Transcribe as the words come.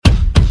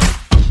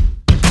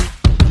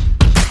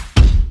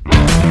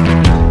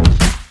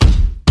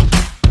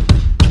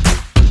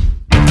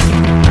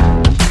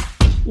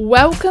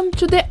Welcome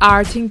to the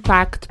Art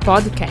Impact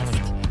podcast,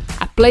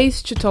 a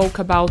place to talk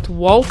about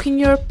walking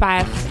your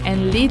path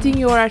and leading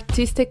your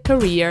artistic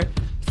career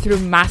through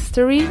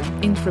mastery,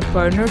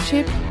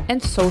 entrepreneurship,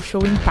 and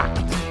social impact.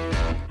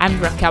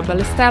 I'm Raquel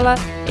Balestella,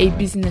 a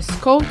business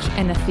coach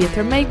and a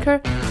theatre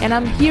maker, and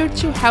I'm here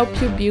to help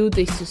you build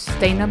a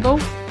sustainable,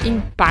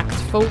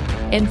 impactful,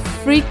 and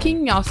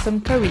freaking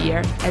awesome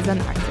career as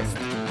an artist.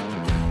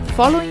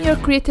 Following your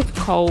creative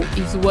call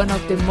is one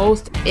of the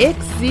most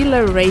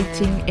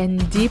exhilarating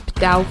and deep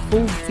down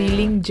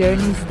fulfilling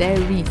journeys there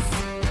is.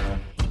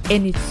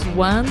 And it's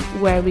one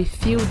where we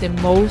feel the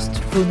most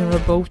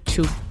vulnerable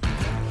too.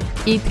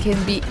 It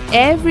can be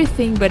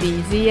everything but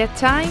easy at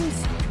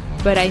times,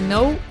 but I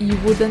know you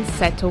wouldn't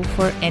settle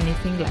for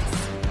anything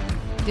less.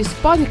 This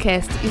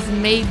podcast is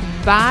made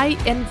by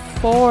and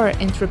for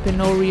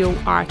entrepreneurial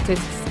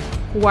artists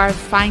who are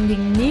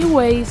finding new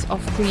ways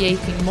of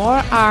creating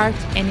more art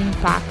and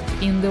impact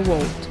in the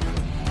world.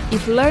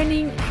 If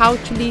learning how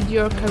to lead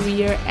your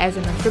career as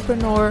an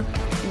entrepreneur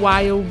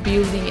while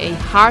building a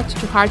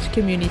heart-to-heart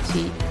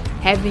community,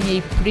 having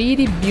a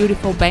pretty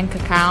beautiful bank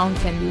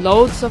account and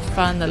loads of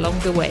fun along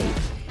the way,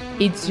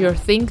 it's your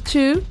thing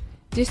too,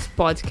 this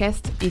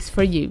podcast is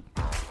for you.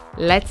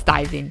 Let's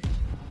dive in.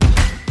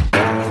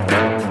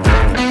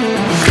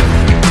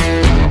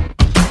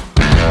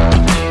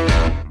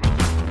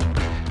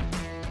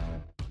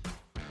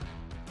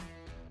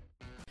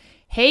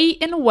 Hey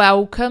and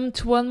welcome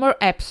to one more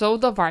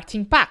episode of Art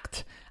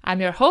Impact.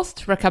 I'm your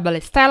host, Raquel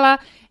Balestella,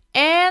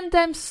 and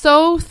I'm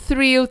so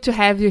thrilled to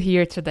have you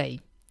here today.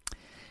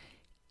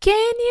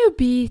 Can you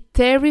be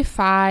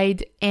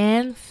terrified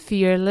and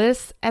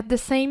fearless at the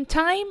same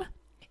time?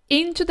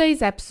 In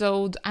today's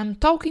episode, I'm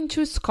talking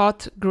to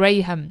Scott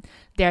Graham,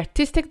 the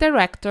artistic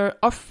director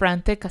of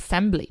Frantic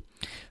Assembly.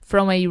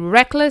 From a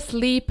reckless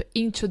leap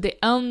into the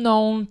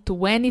unknown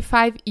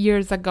 25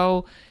 years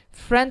ago,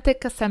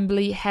 Frantic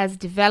Assembly has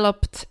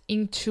developed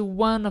into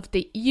one of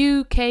the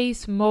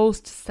UK's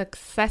most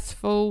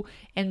successful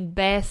and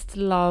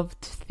best-loved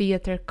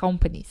theatre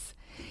companies.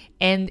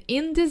 And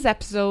in this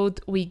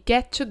episode, we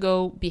get to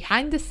go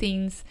behind the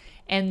scenes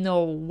and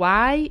know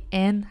why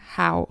and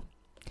how.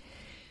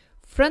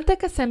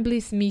 Frantic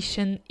Assembly's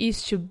mission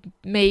is to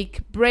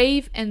make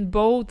brave and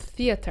bold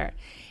theatre,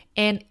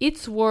 and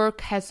its work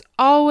has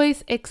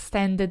always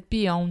extended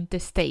beyond the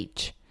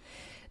stage.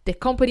 The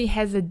company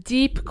has a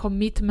deep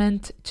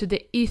commitment to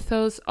the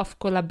ethos of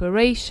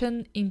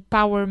collaboration,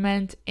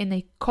 empowerment, and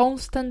a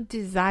constant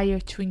desire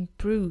to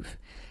improve,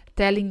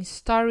 telling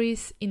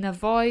stories in a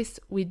voice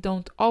we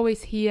don't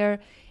always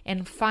hear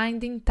and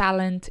finding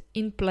talent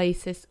in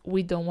places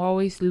we don't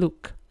always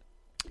look.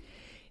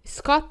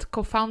 Scott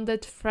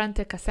co-founded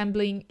Frantic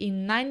Assembly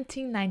in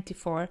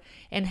 1994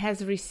 and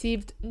has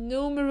received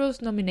numerous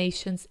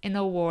nominations and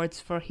awards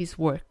for his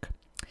work.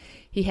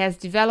 He has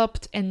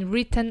developed and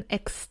written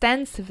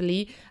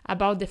extensively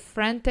about the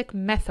Frantic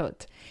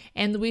method,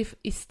 and with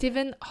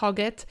Stephen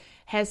Hoggett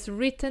has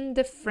written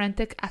the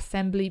Frantic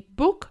Assembly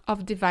Book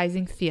of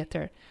Devising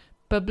Theatre,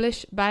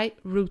 published by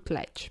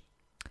Routledge.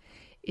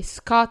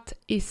 Scott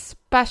is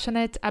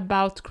passionate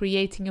about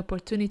creating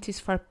opportunities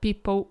for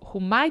people who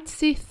might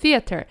see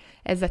theatre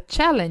as a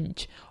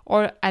challenge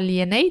or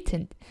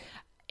alienating,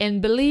 and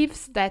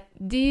believes that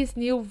these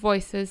new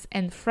voices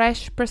and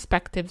fresh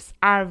perspectives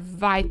are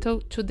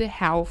vital to the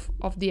health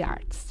of the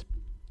arts.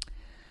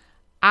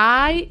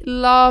 I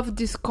love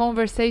this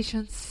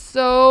conversation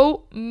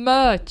so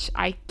much.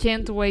 I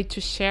can't wait to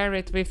share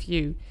it with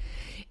you.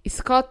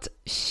 Scott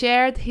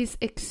shared his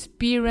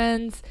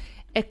experience,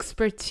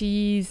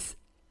 expertise,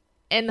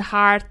 and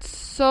heart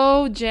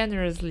so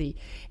generously,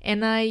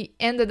 and I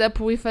ended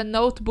up with a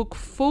notebook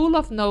full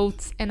of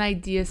notes and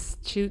ideas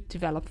to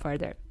develop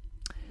further.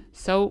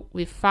 So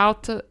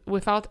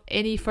without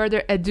any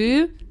further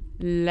ado,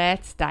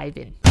 let's dive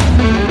in.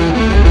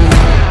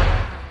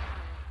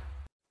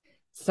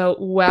 So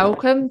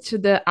welcome to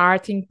the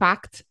Art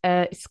Impact,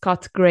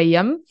 Scott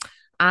Graham.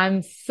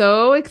 I'm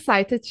so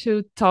excited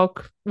to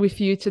talk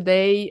with you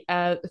today.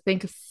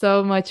 Thank you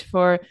so much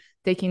for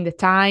taking the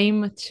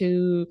time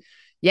to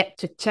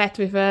chat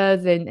with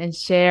us and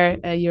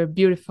share your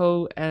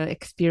beautiful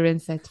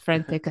experience at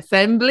Frantic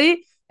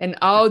Assembly. And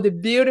all the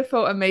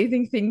beautiful,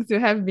 amazing things you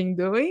have been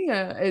doing.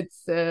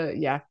 It's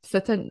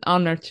such an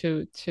honor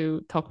to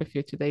talk with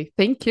you today.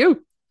 Thank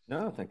you.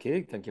 No, thank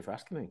you. Thank you for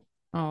asking me.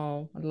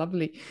 Oh,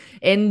 lovely.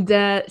 And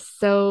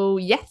so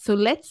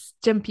let's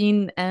jump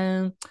in.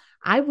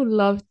 I would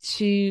love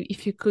to,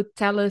 if you could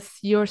tell us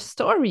your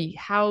story,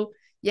 how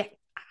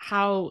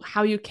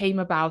you came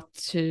about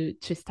to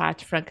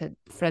start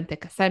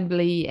Frantic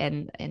Assembly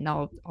and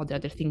all the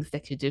other things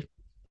that you do.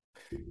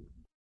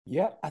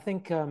 Yeah, I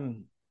think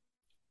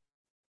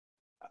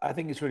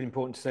it's really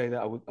important to say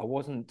that I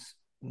wasn't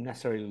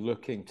necessarily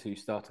looking to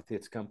start a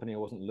theatre company. I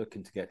wasn't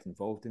looking to get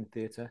involved in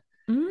theatre.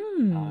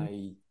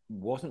 I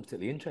wasn't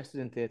particularly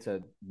interested in theatre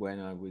when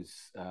I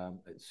was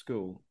at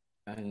school.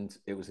 And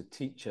it was a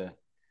teacher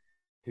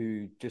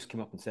who just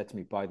came up and said to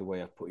me, by the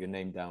way, I've put your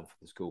name down for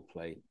the school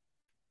play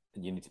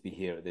and you need to be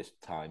here at this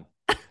time.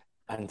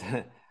 And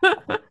I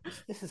thought,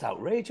 this is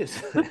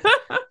outrageous.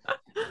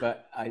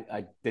 But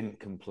I didn't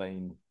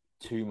complain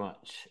too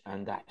much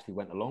and actually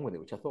went along with it,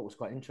 which I thought was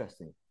quite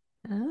interesting.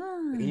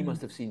 He Ah.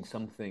 must have seen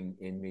something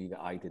in me that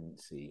I didn't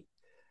see.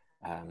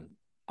 Um,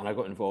 and I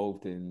got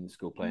involved in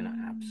school play and I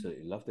Mm,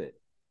 absolutely loved it.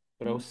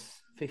 But I mm,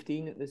 was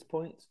 15 at this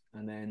point,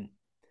 and then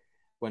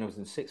when I was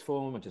in sixth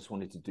form, I just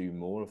wanted to do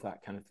more of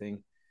that kind of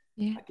thing.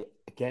 yeah. I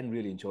again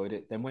really enjoyed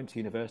it. Then went to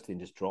university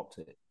and just dropped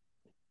it.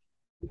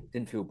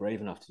 Didn't feel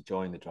brave enough to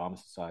join the drama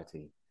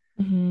society.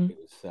 Mm-hmm. It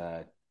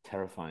was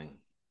terrifying.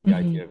 The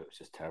Mm-hmm. idea of it was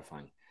just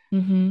terrifying.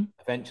 Mm-hmm.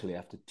 Eventually,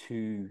 after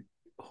 2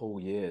 whole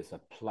years, I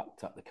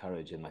plucked up the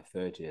courage in my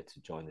third year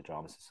to join the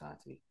drama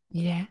society,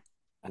 Yeah.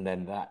 and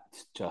then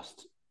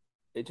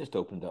it just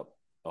opened up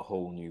a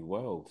whole new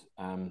world.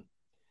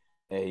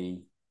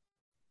 A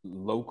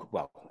local,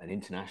 well, an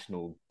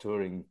international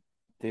touring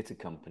theatre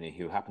company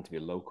who happened to be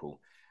a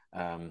local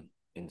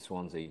in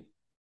Swansea,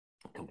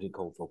 a company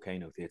called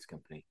Volcano Theatre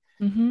Company.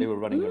 Mm-hmm. They were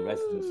running a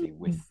residency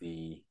with Mm.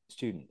 the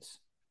students,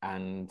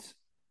 and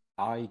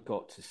I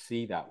got to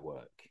see that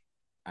work.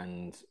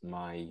 And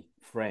my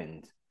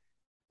friend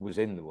was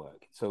in the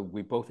work, so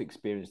we both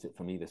experienced it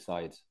from either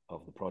side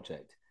of the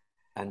project,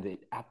 and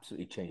it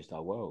absolutely changed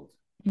our world.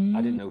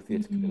 I didn't Mm. know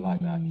theatre could be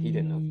like that. He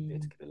didn't know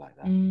theatre could be like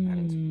that,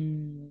 and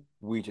Mm.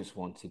 we just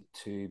wanted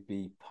to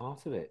be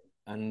part of it.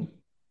 And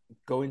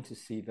going to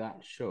see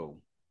that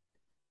show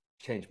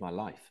changed my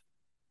life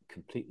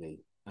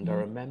completely. And I Mm.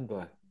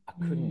 remember I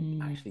couldn't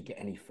Mm. actually get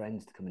any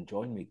friends to come and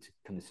join me to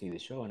come and see the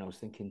show. And I was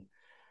thinking,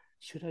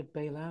 should I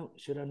bail out?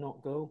 Should I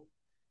not go?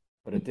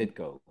 But I did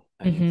go.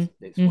 And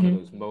Mm-hmm. it's one of Mm-hmm.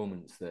 those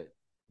moments that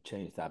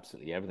changed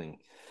absolutely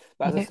everything.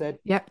 But as I Yeah. said,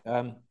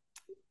 Yeah.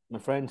 my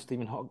friend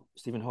Stephen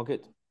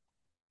Hoggett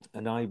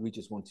and I, we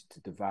just wanted to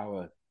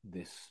devour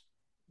this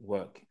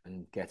work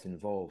and get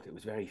involved. It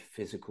was very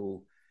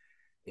physical.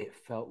 It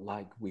felt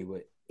like we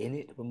were in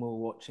it when we were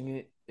watching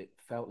it. It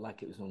felt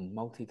like it was on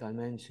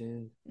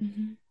multi-dimension,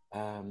 Mm-hmm.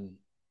 um,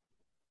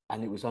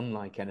 and it was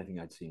unlike anything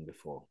I'd seen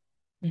before.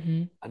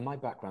 Mm-hmm. And my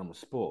background was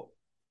sport.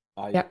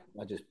 I Yeah.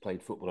 I just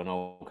played football and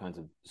all kinds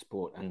of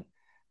sport, and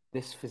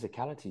this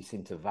physicality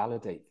seemed to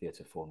validate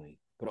theatre for me,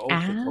 but it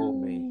also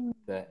told me Ah.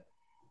 that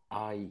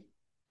I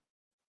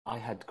I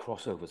had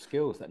crossover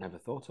skills that I never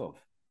thought of.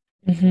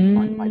 You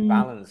know, my Mm-hmm.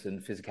 balance and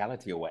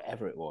physicality or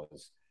whatever it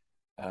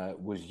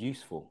was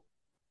useful.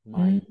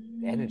 My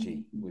Mm.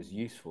 energy was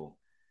useful.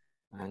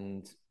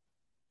 And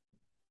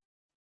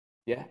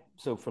yeah,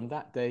 so from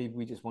that day,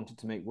 we just wanted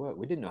to make work.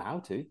 We didn't know how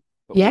to,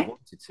 but we Yeah.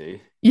 wanted to.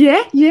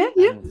 Yeah. Yeah.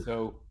 Yeah. And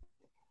so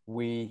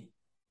we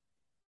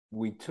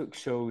we took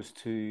shows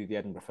to the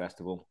Edinburgh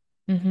Festival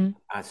Mm-hmm.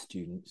 as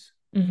students,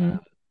 Mm-hmm. um,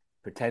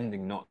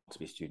 pretending not to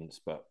be students,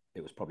 but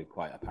it was probably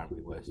quite apparent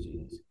we were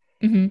students.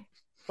 Mm-hmm.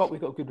 But we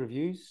got good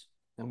reviews,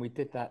 and we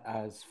did that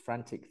as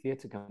Frantic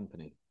Theatre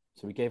Company.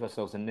 So we gave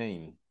ourselves a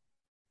name,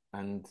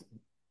 and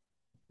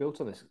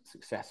built on the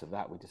success of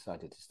that, we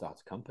decided to start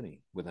a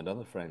company with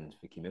another friend,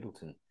 Vicky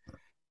Middleton,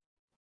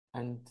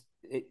 and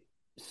it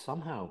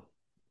somehow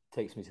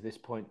takes me to this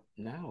point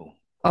now.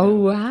 Oh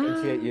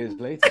 28 wow. years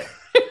later.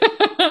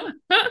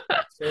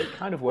 So it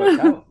kind of worked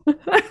out.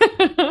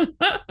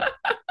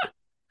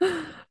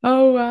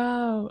 Oh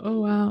wow. Oh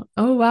wow.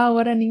 Oh wow,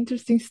 what an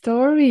interesting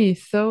story.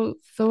 So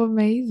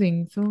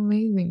amazing. So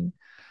amazing.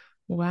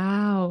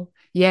 Wow.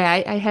 Yeah,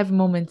 I have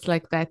moments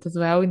like that as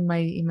well in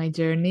my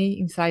journey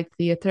inside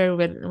theater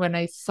when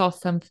I saw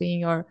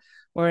something or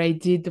I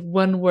did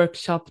one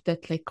workshop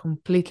that like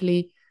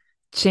completely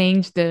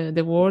changed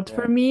the world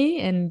for Yeah. me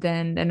and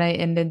then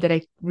that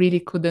I really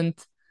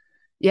couldn't,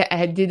 yeah,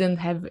 I didn't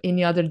have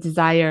any other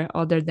desire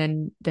other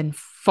than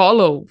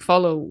follow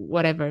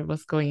whatever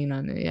was going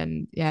on.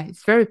 And yeah,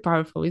 it's very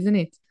powerful, isn't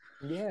it?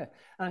 Yeah.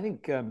 And I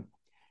think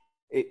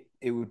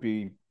it would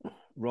be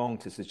wrong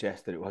to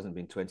suggest that it hasn't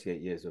been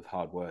 28 years of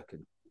hard work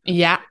and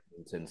Yeah.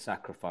 commitment and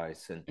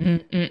sacrifice. And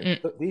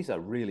Mm-mm-mm. but these are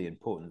really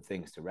important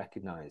things to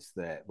recognize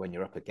that when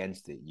you're up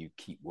against it, you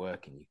keep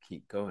working, you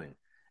keep going,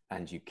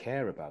 and you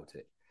care about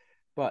it.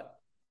 But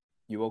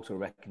you also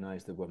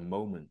recognize there were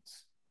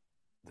moments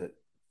that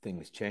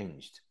things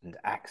changed and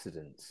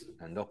accidents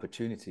and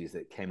opportunities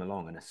that came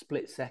along, and a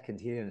split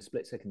second here and a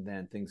split second there,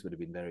 and things would have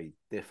been very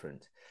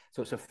different.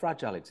 So it's a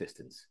fragile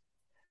existence,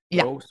 but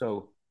Yeah.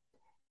 also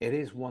it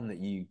is one that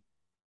you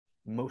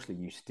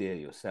steer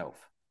yourself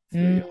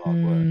through your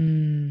hard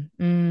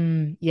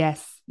work.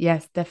 Yes,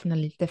 yes,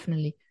 definitely,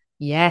 definitely.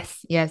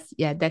 Yes, yes,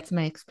 yeah, that's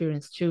my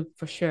experience too,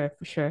 for sure,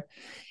 for sure.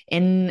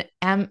 And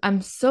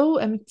I'm so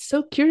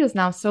curious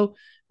now. So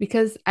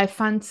because I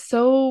found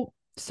so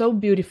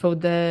beautiful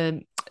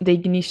the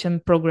Ignition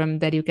program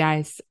that you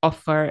guys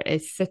offer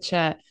is such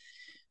a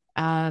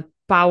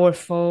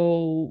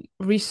powerful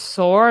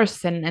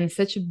resource and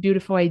such a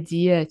beautiful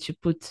idea to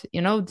put,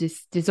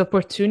 this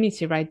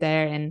opportunity right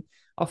there and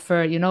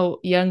offer,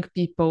 young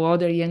people,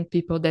 other young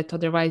people that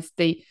otherwise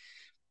they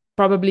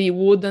probably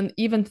wouldn't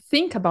even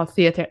think about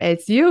theater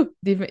as you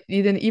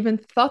didn't even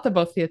thought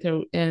about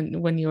theater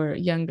when you were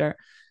younger,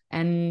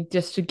 and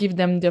just to give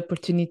them the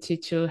opportunity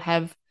to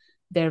have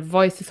their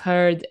voices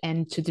heard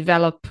and to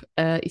develop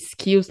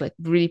skills, like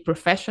really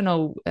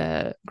professional,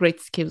 great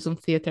skills on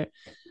theater.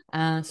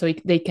 So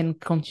they can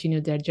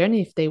continue their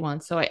journey if they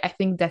want. So I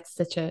think that's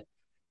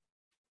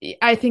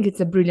I think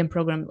it's a brilliant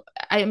program.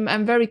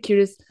 I'm very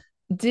curious.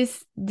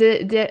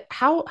 The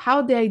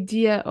how the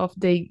idea of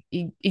the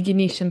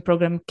Ignition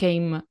program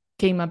came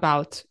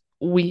about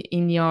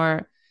in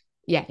your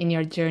in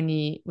your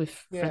journey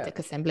with Yeah. Fratech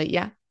Assembly.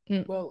 Yeah.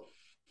 Mm. Well,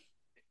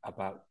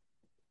 about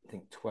I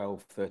think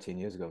 12, 13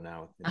 years ago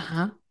now.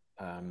 Uh-huh.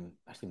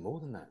 Actually more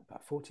than that,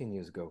 about 14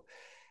 years ago.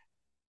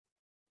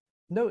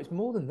 No, it's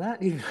more than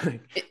that. Even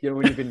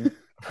when you've been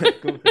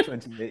going for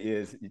 28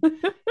 years, you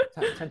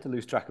tend to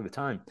lose track of the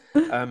time.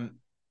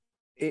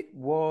 It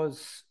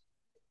was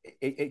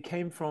it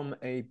came from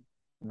a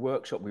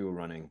workshop we were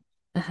running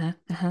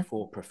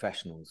for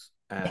professionals.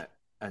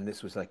 And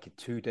this was like a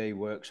 2-day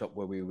workshop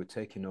where we were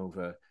taking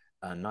over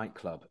a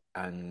nightclub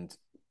and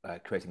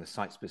creating a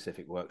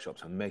site-specific workshop,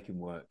 so making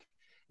work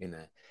in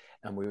there.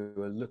 And we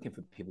were looking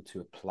for people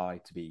to apply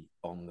to be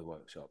on the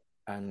workshop.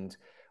 And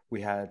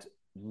we had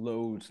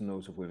loads and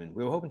loads of women.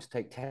 We were hoping to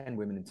take 10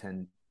 women and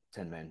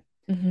 10 men.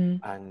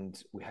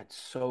 And we had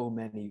so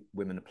many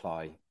women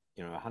apply,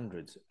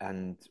 hundreds,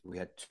 and we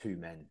had 2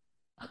 men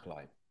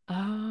apply.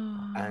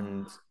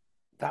 And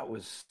that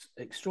was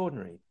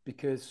extraordinary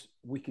because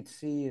we could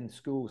see in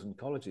schools and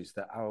colleges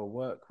that our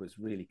work was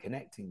really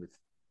connecting with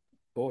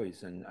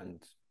boys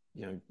and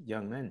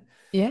young men.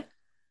 Yeah.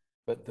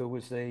 But there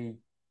was a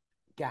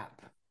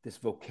gap. This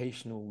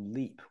vocational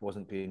leap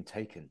wasn't being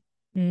taken.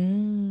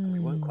 And we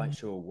weren't quite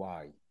sure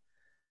why.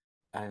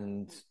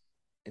 And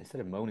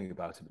instead of moaning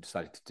about it, we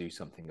decided to do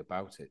something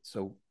about it.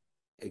 So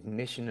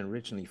Ignition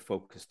originally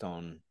focused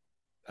on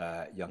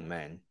young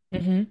men,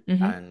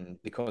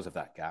 and because of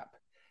that gap,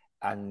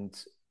 and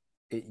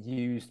it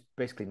used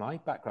basically my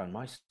background,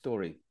 my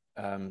story,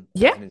 as an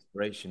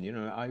inspiration.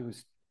 I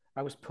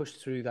was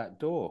pushed through that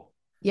door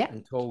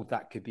and told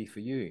that could be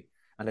for you,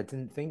 and I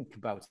didn't think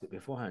about it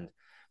beforehand.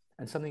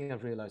 And something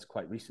I've realized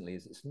quite recently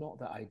is it's not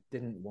that I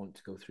didn't want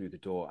to go through the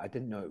door. I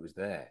didn't know it was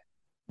there.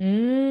 Do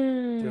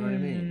you know what I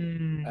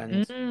mean? And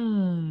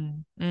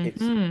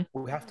it's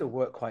we have to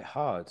work quite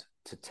hard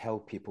to tell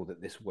people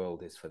that this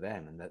world is for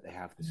them and that they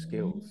have the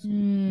skills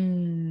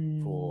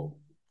for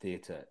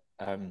theatre,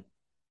 and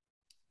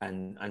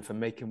for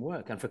making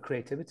work and for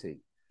creativity.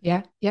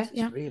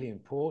 It's really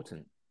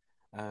important.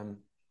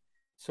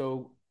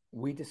 So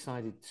we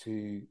decided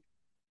to,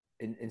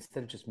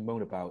 instead of just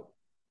moan about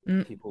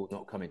people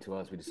not coming to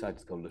us, we decided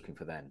to go looking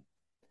for them.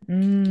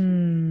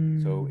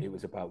 So it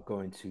was about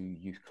going to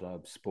youth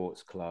clubs,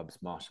 sports clubs,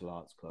 martial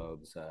arts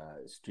clubs,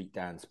 street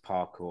dance,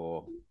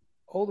 parkour,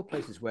 all the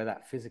places where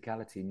that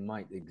physicality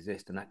might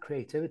exist and that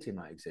creativity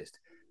might exist,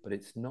 but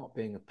it's not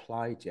being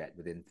applied yet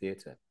within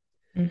theatre.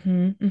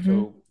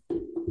 So,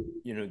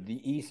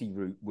 the easy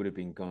route would have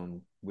been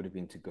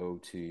to go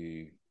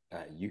to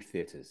youth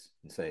theatres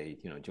and say,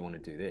 do you want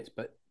to do this?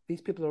 But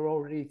these people are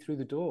already through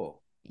the door.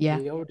 Yeah.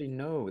 They already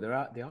know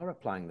they are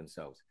applying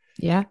themselves.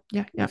 Yeah.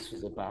 This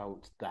is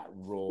about that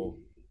raw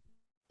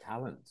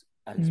talent,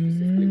 and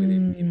specifically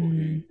within people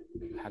who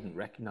hadn't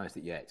recognized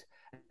it yet,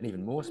 and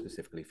even more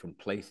specifically from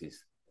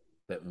places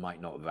that might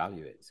not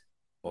value it.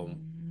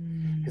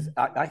 Because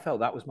I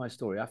felt that was my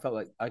story. I felt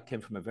like I came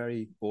from a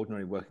very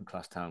ordinary working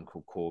class town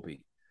called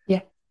Corby,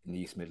 in the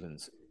East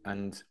Midlands,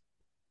 and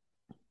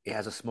it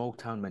has a small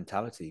town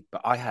mentality.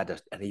 But I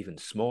had an even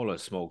smaller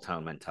small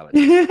town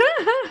mentality.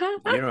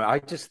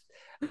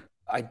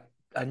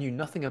 I knew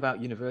nothing about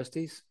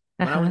universities.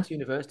 When I went to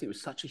university, it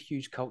was such a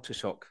huge culture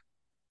shock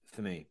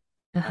for me.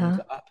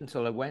 And up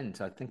until I went,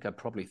 I think I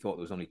probably thought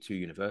there was only 2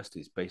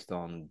 universities based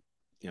on,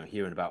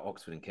 hearing about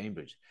Oxford and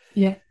Cambridge.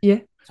 Yeah.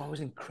 So I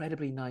was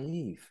incredibly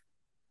naive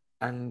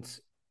and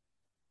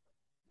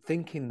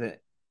thinking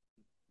that,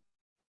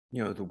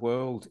 the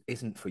world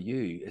isn't for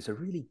you is a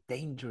really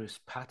dangerous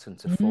pattern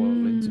to fall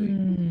into.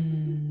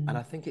 And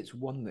I think it's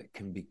one that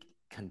can be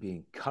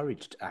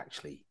encouraged,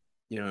 actually,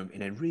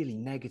 in a really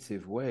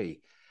negative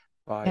way,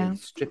 by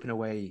stripping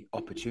away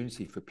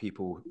opportunity for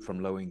people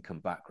from low-income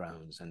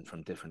backgrounds and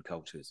from different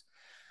cultures.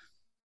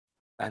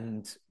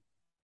 And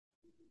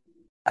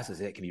as I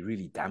say, it can be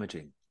really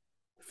damaging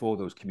for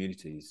those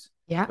communities,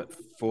 but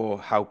for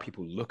how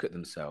people look at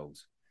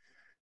themselves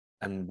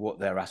and what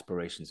their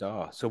aspirations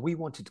are. So we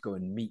wanted to go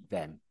and meet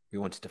them. We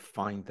wanted to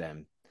find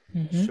them,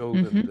 show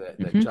them that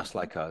they're just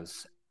like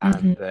us,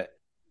 and that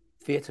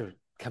theatre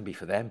can be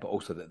for them, but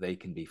also that they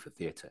can be for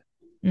theatre.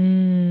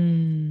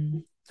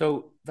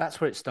 So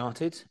that's where it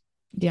started.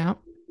 Yeah.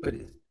 But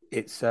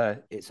its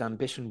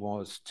ambition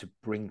was to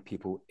bring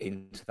people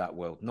into that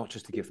world, not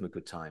just to give them a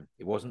good time.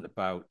 It wasn't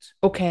about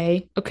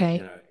okay.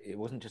 It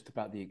wasn't just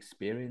about the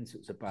experience. It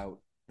was about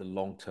the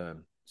long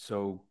term.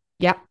 So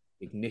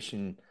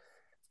Ignition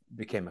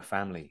became a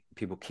family.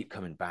 People keep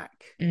coming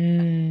back.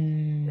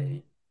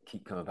 They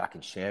keep coming back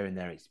and sharing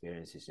their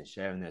experiences and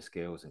sharing their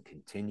skills and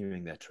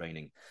continuing their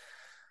training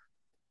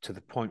to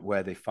the point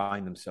where they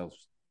find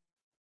themselves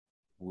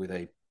with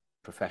a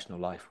professional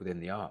life within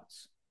the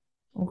arts.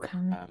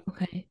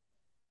 Okay.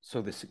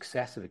 so the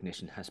success of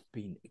Ignition has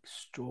been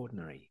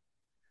extraordinary.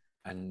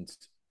 And,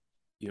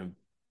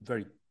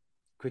 very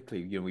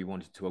quickly, we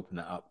wanted to open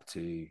that up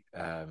to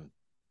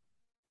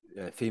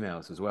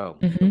females as well.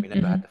 But we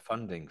never had the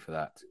funding for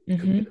that.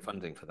 Couldn't get the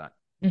funding for that.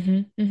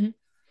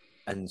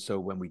 And so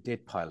when we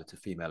did pilot a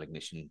female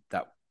Ignition,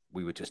 that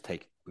we were just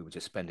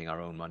spending our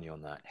own money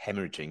on that,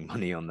 hemorrhaging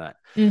money on that.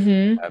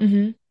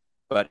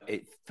 But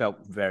it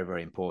felt very,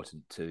 very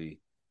important to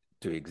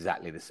do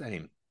exactly the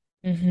same.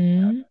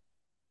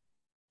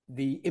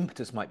 The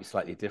impetus might be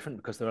slightly different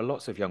because there are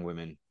lots of young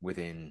women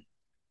within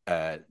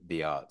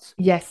the arts.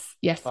 Yes.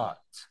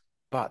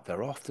 But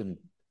they're often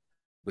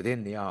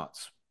within the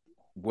arts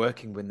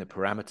working within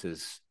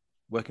parameters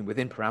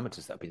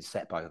that have been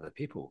set by other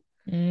people.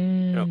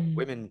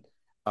 Women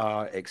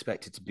are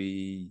expected to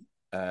be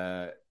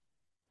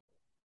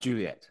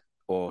Juliet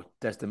or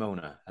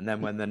Desdemona, and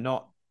then when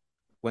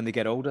they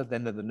get older,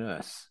 then they're the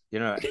nurse.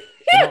 They're not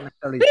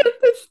necessarily.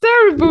 It's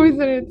terrible,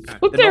 isn't it?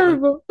 So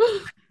terrible.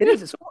 It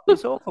is. It's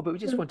awful. But we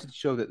just wanted to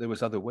show that there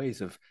was other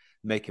ways of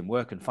making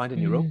work and finding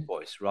your own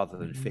voice rather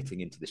than fitting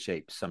into the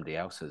shape somebody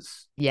else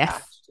has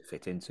asked to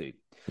fit into.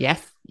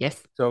 Yes.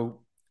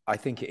 So I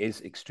think it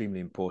is extremely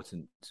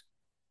important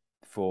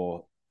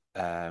for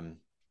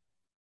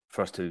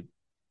us to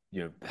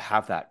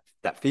have that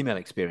female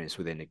experience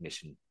within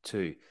Ignition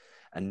too,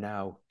 and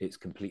now it's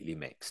completely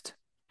mixed.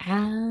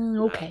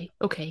 Okay,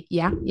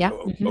 yeah.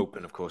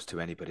 Open, of course, to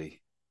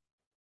anybody.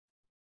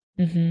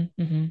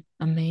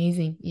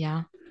 Amazing,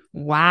 yeah.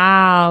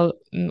 Wow,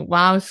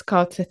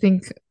 Scott. I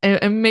think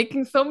I'm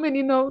making so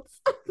many notes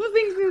for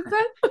things you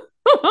said.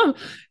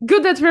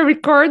 Good that we're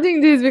recording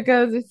this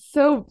because it's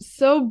so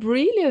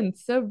brilliant,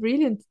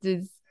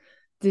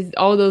 This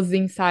all those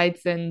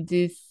insights and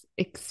this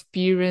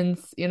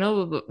experience,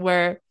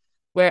 where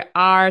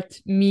art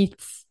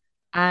meets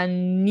a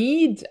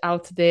need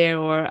out there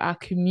or a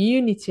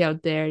community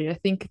out there. I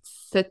think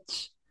it's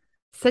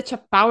such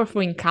a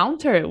powerful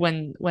encounter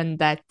when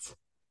that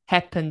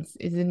happens,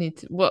 isn't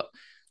it? What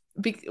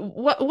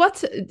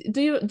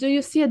do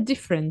you see a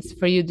difference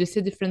for you? Do you see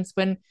a difference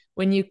when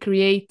you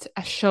create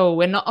a show?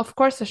 And of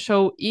course, a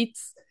show it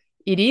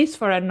is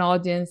for an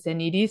audience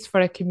and it is for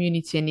a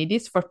community and it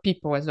is for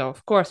people as well.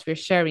 Of course, we're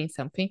sharing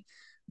something,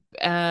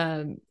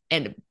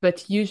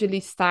 but usually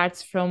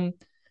starts from,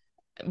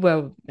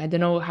 well, I don't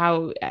know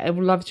how. I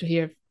would love to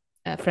hear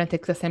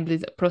Frantic's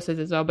assembly's process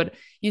as well, but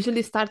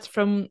usually starts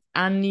from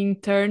an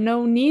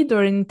internal need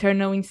or an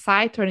internal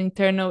insight or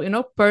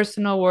internal,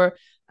 personal or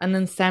an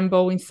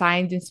ensemble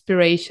inside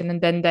inspiration, and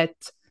then that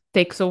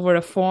takes over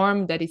a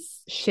form that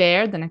is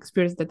shared, an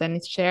experience that then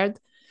is shared.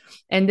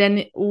 And then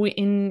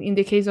in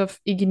the case of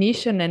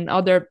Ignition and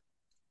other,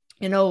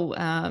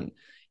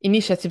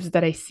 initiatives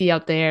that I see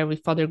out there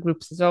with other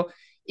groups as well,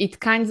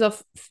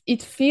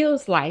 it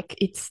feels like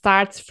it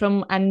starts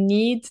from a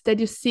need that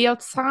you see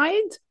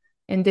outside,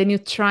 and then you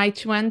try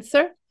to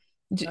answer.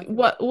 Do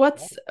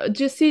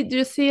you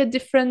see a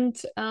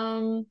different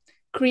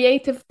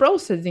creative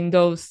process in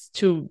those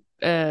two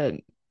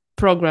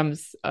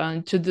programs,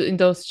 in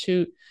those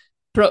two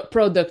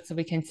products,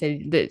 we can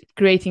say, the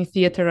creating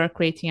theater or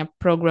creating a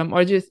program,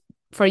 or just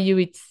for you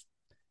it's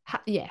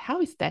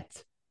how is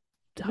that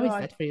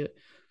for you?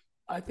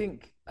 I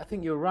think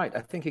you're right.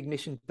 I think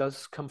Ignition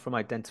does come from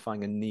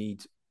identifying a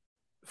need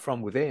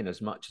from within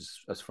as much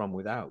as from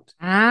without.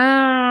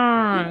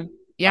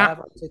 Yeah. I have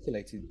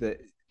articulated that,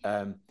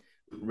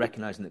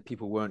 recognizing that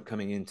people weren't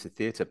coming into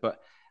theatre,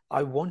 but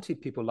I wanted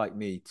people like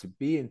me to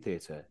be in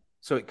theatre.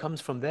 So it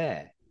comes from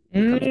there.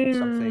 It comes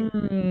from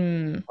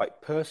something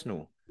quite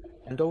personal.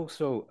 And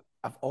also,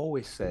 I've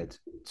always said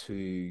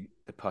to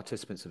the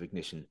participants of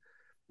Ignition,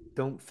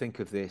 don't think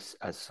of this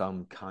as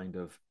some kind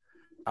of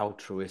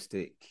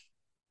altruistic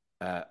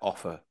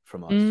offer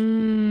from us.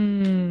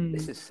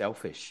 This is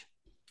selfish.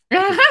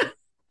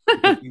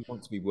 Because we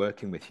want to be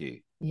working with you.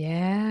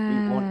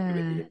 Yeah. We want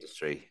you in the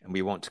industry and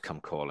we want to come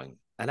calling.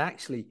 And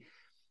actually,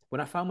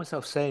 when I found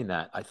myself saying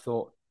that, I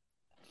thought,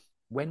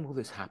 when will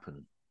this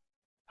happen?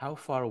 How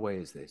far away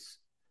is this?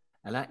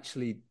 And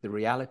actually, the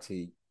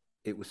reality,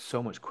 it was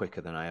so much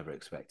quicker than I ever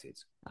expected.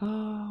 Oh,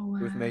 wow.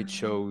 We've made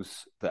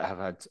shows that have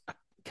had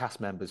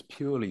cast members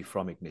purely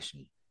from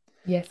Ignition.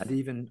 Yes. And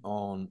even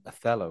on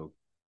Othello,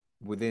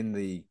 within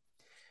the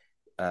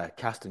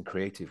cast and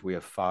creative, we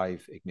have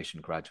 5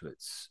 Ignition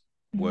graduates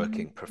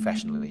working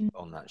professionally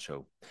on that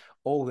show.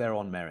 All there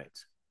on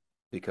merit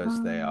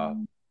because they are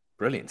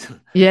brilliant.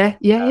 Yeah.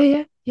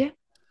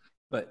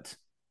 But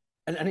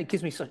and it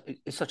gives me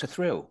such a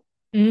thrill.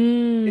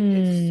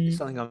 Mm. It's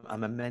something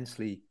I'm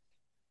immensely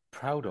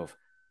proud of.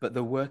 But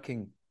they're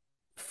working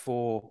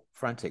for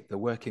Frantic. They're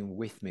working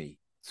with me,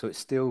 so it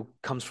still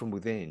comes from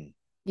within.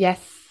 Yes.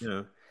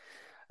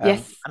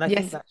 Yes. And I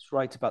think that's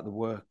right about the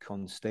work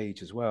on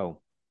stage as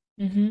well.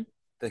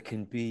 There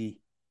can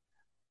be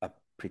a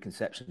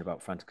preconception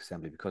about Frantic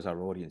Assembly because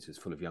our audience is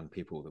full of young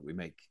people that we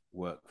make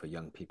work for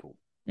young people.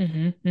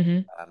 I've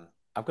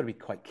got to be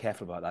quite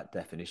careful about that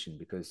definition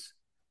because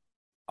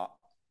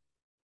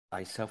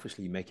I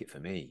selfishly make it for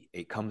me.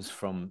 It comes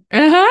from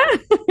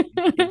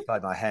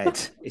inside my head.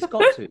 It's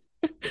got to.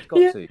 It's got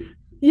Yeah. to.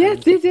 Yes,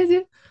 And yes, yes,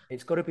 yes.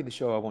 it's got to be the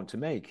show I want to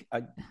make.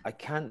 I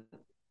can't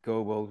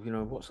go, well,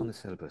 what's on the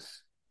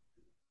syllabus?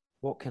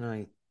 What can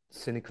I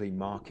cynically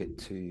market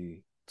to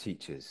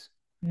teachers?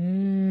 It's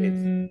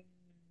Mm,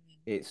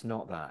 it's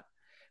not that.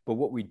 But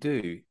what we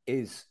do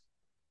is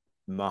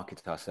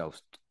market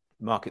ourselves,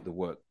 market the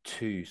work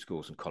to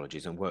schools and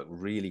colleges, and work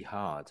really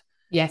hard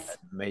yes. at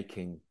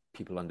making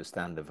people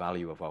understand the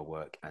value of our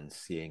work and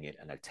seeing it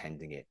and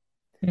attending it.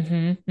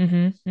 Mm-hmm,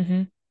 mm-hmm,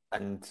 mm-hmm,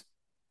 And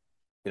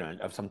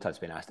I've sometimes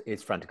been asked,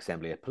 is Frantic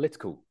Assembly a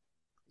political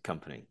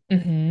company?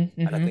 mm-hmm,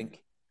 And I mm-hmm.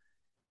 think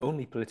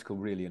only political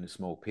really in a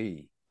small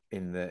p,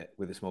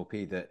 with a small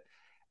p, that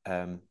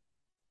um,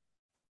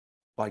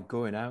 by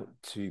going out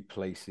to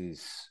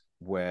places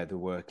where the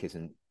work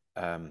isn't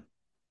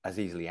as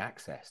easily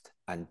accessed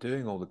and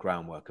doing all the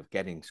groundwork of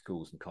getting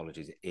schools and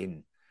colleges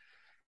in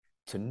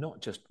to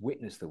not just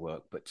witness the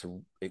work, but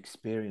to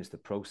experience the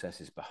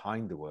processes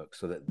behind the work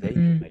so that they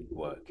can make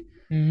work.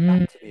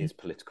 That to me is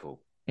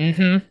political.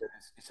 Mm-hmm.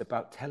 It's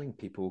about telling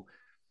people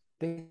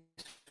this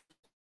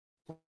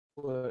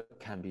work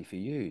can be for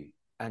you,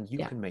 and you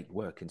Yeah. can make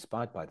work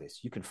inspired by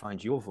this. You can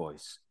find your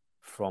voice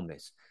from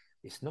this.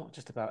 It's not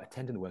just about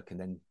attending the work and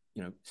then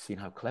seeing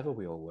how clever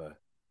we all were.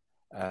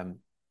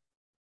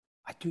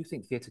 I do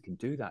think theatre can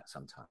do that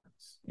sometimes,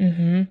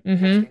 Mm-hmm,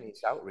 mm-hmm. especially in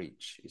its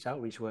outreach. Its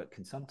outreach work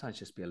can sometimes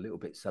just be a little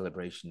bit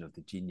celebration of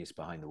the genius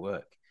behind the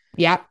work.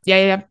 Yeah,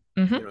 yeah, yeah.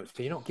 Mm-hmm.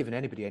 So you're not giving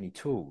anybody any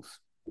tools,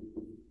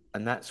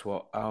 and that's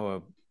what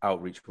our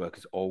outreach work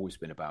has always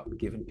been about: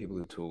 giving people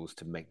the tools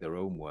to make their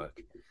own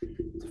work,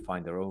 to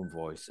find their own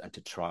voice, and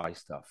to try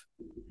stuff.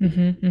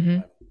 Mm-hmm, mm-hmm.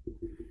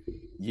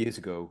 Years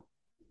ago,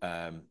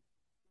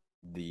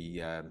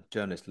 the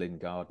journalist Lynn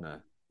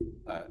Gardner,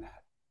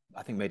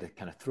 I think, made a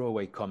kind of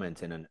throwaway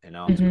comment in an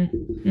article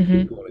Mm-hmm,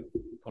 mm-hmm.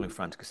 calling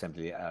Frantic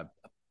Assembly a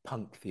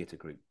punk theatre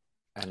group.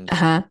 And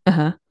Uh-huh,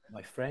 uh-huh.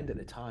 my friend at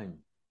the time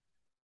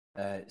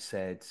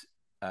said,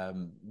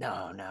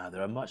 no,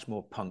 there are much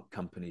more punk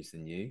companies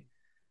than you.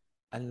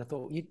 And I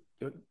thought,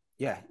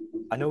 yeah,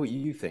 I know what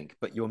you think,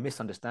 but you're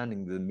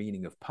misunderstanding the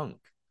meaning of punk.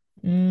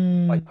 By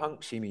Mm.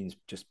 punk, she means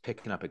just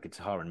picking up a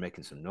guitar and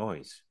making some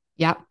noise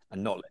Yeah,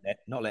 and not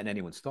letting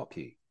anyone stop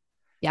you,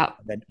 yeah.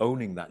 and then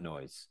owning that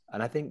noise.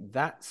 And I think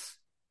that's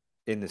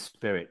in the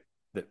spirit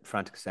that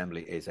Frantic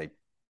Assembly is a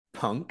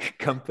punk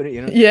company,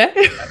 Yeah.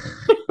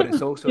 but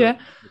it's also Yeah.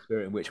 the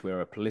spirit in which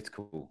we're a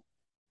political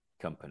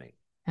company.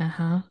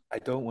 Uh-huh. I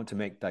don't want to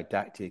make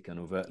didactic and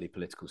overtly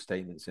political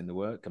statements in the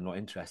work. I'm not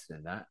interested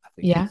in that. I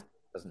think Yeah.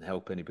 it doesn't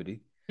help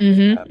anybody.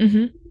 Mm-hmm,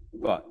 mm-hmm.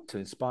 But to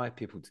inspire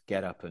people to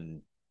get up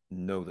and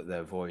know that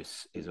their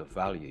voice is of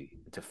value,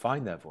 to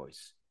find their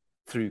voice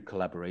through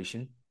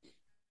collaboration,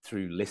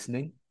 through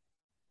listening,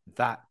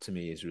 that to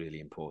me is really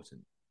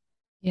important.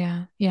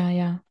 Yeah, yeah,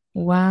 yeah.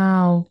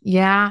 Wow.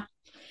 Yeah.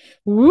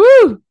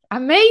 Woo!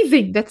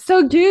 Amazing. That's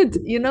so good.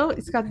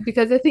 Scott,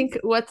 because I think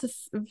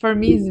what's for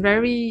me is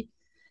very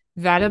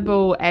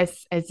valuable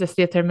as a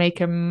theater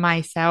maker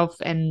myself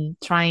and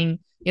trying,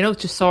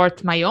 to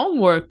sort my own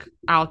work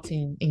out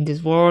in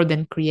this world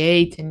and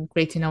create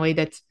in a way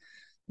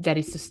that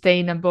is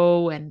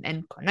sustainable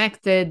and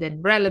connected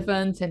and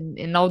relevant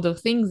and all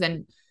those things.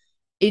 And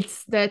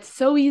it's that's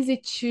so easy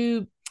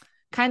to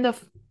kind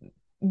of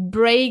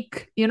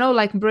break,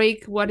 like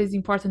break what is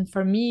important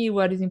for me,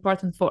 what is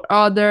important for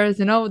others,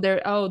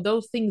 they're, oh,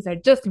 those things are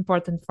just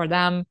important for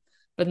them,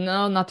 but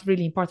no, not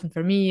really important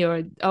for me.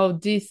 Or, oh,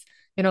 this,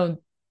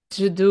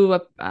 to do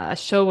a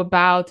show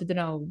about,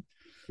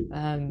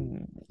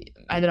 um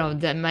I don't know,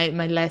 that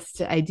my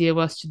last idea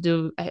was to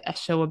do a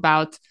show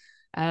about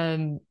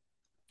um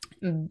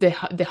the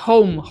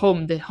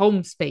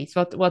home space,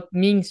 what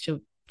means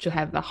to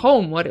have a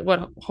home,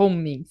 what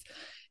home means.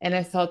 And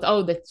I thought,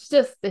 oh,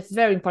 that's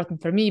very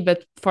important for me,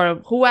 but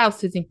for who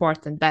else is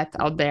important that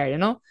out there,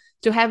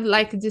 to have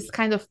like this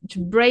kind of, to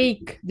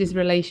break this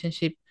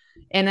relationship.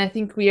 And I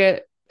think we are,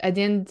 at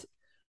the end,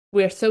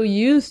 we are so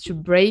used to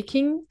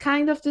breaking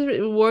kind of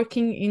the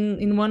working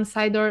in one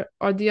side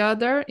or the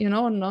other,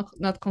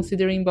 not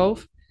considering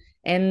both.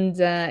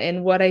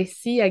 And what I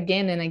see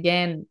again and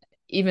again,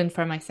 even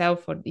for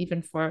myself or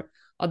even for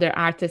other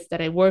artists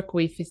that I work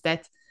with, is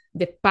that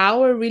the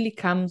power really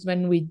comes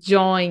when we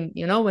join,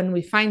 when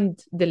we find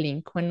the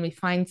link, when we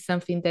find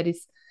something that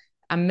is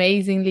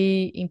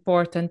amazingly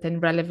important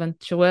and relevant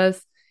to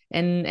us.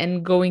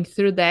 And going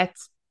through that,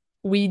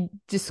 we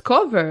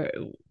discover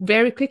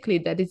very quickly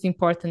that it's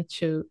important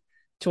to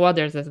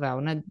others as well,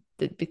 not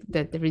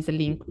that there is a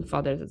link with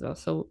others as well.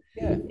 So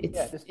Yeah,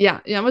 it's,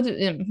 yeah. yeah.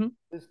 Mm-hmm.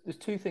 There's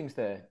two things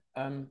there.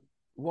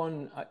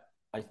 One,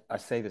 I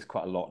say this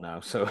quite a lot now,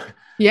 so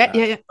Yeah,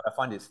 yeah, yeah. but I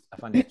find it's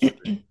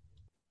true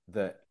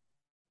that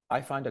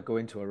I find I go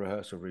into a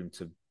rehearsal room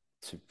to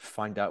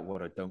find out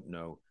what I don't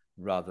know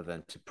rather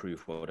than to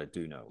prove what I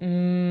do know.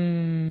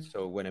 Mm,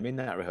 So when I'm in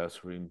that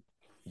rehearsal room,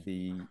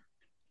 the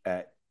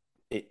uh,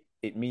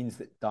 it means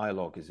that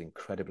dialogue is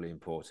incredibly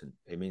important.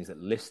 It means that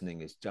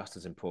listening is just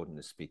as important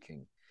as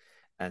speaking,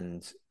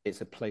 and it's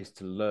a place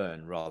to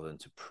learn rather than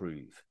to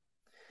prove.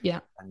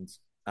 Yeah.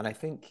 And I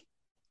think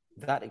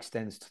that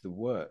extends to the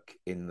work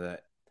in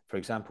that, for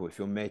example, if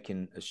you're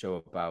making a show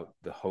about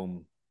the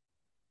home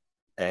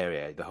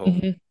area,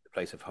 Mm-hmm. the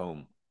place of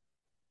home,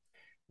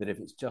 that if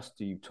it's just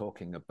you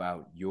talking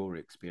about your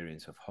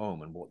experience of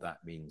home and what that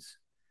means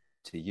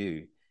to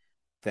you,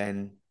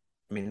 then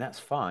I mean that's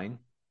fine,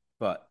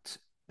 but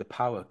the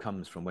power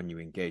comes from when you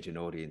engage an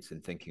audience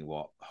in thinking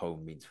what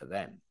home means for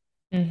them.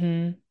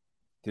 Mm-hmm.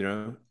 You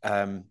know,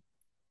 and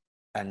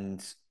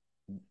and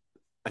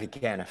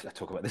again, I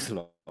talk about this a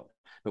lot,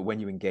 but when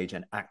you engage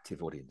an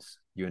active audience,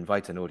 you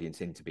invite an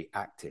audience in to be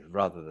active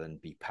rather than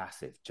be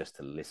passive, just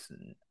to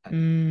listen. And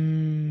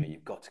you know,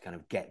 you've got to kind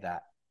of get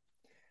that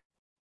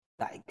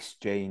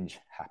exchange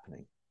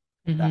happening.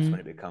 That's Mm-hmm. when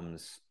it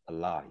becomes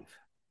alive.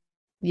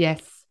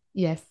 Yes,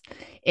 yes.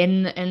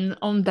 And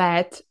on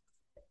that,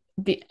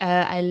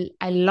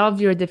 I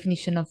love your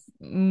definition of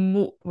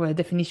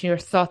definition, your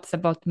thoughts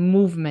about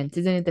movement,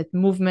 isn't it? That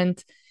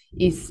movement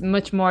is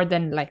much more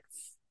than like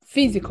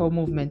physical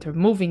movement or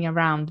moving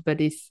around,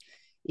 but is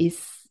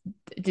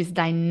this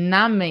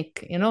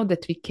dynamic,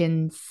 that we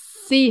can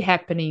see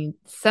happening.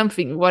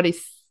 Something what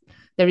is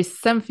There is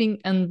something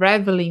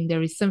unraveling,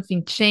 there is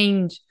something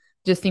change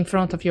just in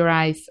front of your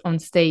eyes on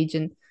stage,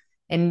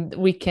 and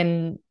we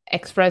can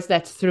express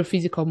that through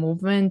physical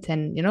movement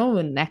and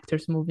and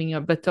actors moving,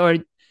 or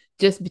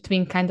just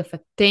between kind of a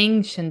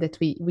tension that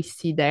we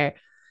see there.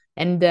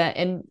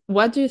 And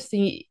what do you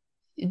see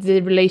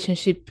the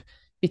relationship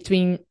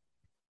between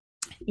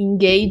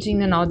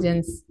engaging an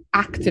audience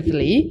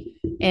actively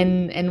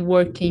and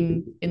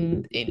working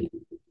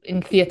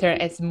in theater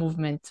as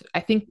movement? I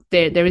think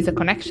there is a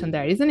connection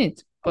there, isn't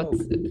it? But Oh,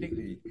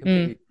 completely, mm,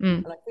 completely.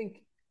 mm, And I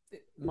think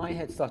my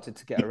head started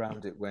to get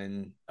around it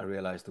when I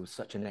realized there was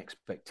such an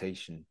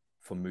expectation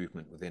for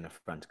movement within a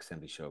Frantic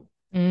Assembly show.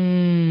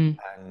 mm,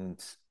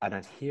 And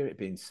I'd hear it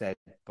being said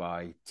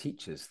by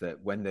teachers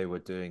that when they were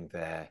doing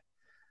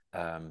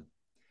um,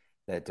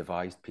 their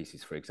devised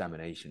pieces for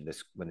examination,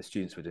 when the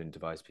students were doing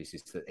devised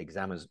pieces, that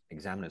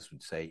examiners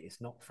would say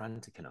it's not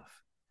frantic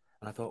enough.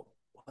 And I thought,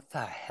 what the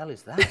hell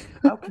is that?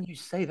 How can you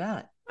say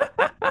that?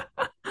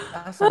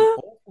 That's an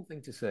awful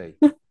thing to say.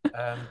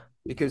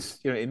 Because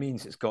it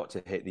means it's got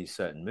to hit these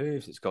certain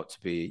moves. It's got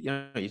to be,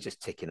 you're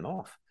just ticking them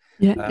off.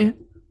 yeah, yeah.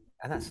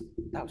 And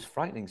that was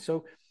frightening.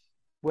 So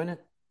when I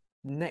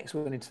next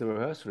went into the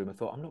rehearsal room, I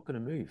thought, I'm not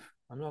going to move.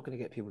 I'm not going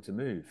to get people to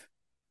move.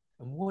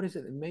 And what is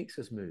it that makes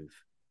us move?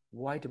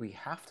 Why do we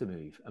have to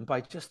move? And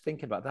by just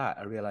thinking about that,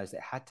 I realized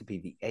it had to be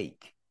the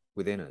ache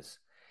within us.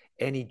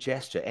 Any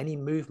gesture, any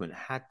movement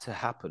had to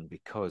happen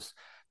because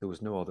there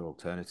was no other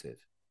alternative.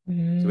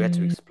 So we had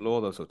to Mm,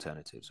 explore those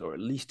alternatives, or at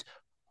least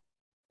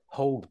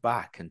hold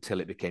back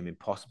until it became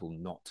impossible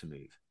not to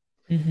move.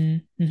 mm-hmm,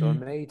 So I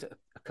mm-hmm, made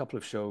a couple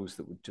of shows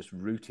that were just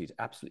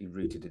absolutely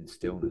rooted in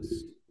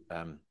stillness,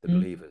 The mm-hmm,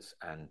 Believers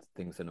and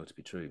Things That Know to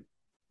Be True.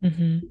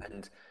 mm-hmm.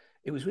 And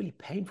it was really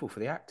painful for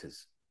the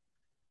actors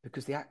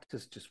because the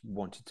actors just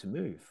wanted to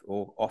move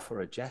or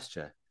offer a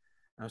gesture.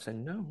 And I was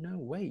saying, no,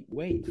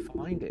 wait,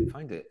 find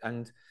it.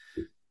 And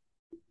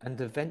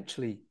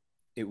eventually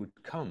it would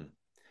come.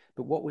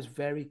 But what was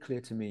very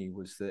clear to me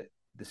was that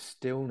the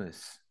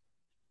stillness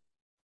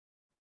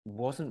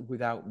wasn't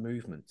without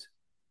movement.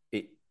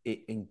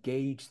 It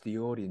engaged the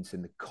audience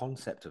in the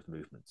concept of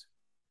movement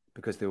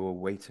because they were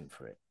waiting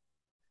for it,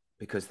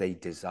 because they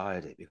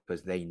desired it,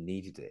 because they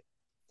needed it.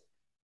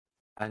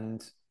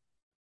 And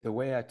the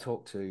way I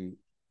talk to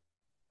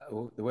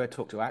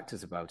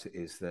actors about it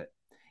is that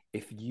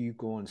if you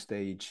go on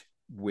stage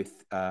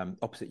with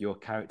opposite your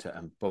character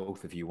and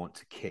both of you want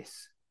to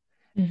kiss,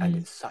 and Mm-hmm.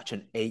 it's such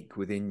an ache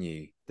within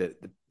you that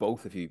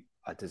both of you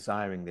are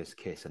desiring this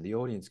kiss, and the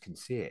audience can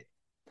see it,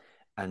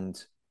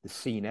 and the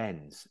scene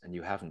ends and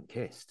you haven't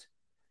kissed,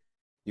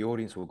 the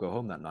audience will go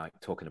home that night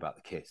talking about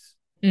the kiss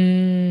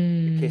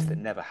that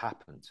Mm, never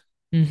happened.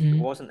 It mm-hmm,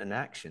 wasn't an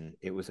action,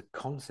 it was a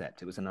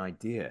concept, it was an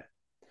idea.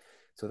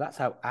 So that's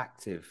how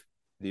active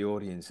the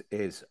audience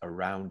is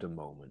around a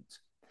moment.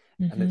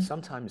 And that mm-hmm,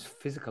 sometimes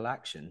physical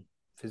action,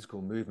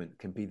 physical movement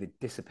can be the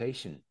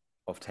dissipation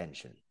of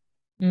tension.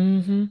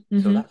 mm-hmm,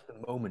 So mm-hmm, that's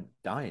the moment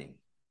dying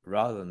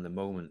rather than the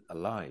moment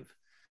alive.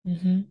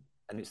 mm-hmm.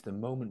 And it's the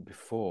moment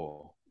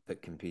before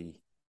that can be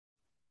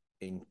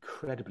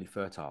incredibly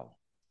fertile.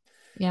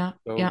 Yeah,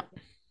 yeah. So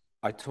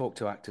I talk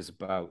to actors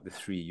about the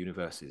three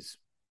universes,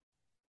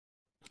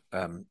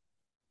 um,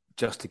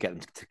 just to get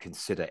them to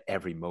consider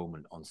every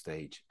moment on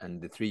stage.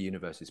 And the three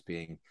universes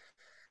being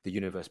the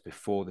universe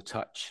before the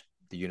touch,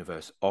 the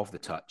universe of the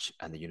touch,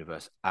 and the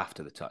universe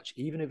after the touch.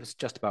 Even if it's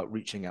just about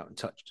reaching out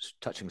and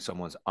touching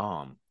someone's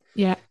arm,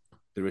 Yeah.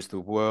 there is the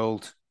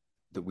world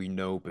that we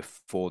know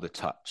before the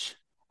touch,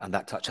 and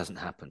that touch hasn't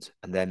happened.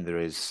 And then there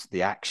is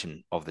the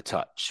action of the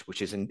touch,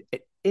 which is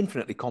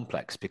infinitely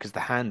complex because the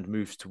hand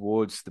moves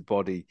towards the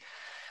body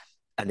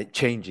and it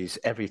changes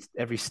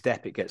every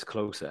step, it gets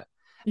closer.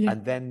 Yeah.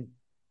 And then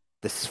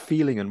this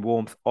feeling and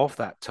warmth of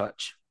that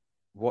touch,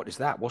 what is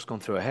that? What's gone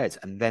through our heads?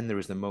 And then there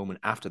is the moment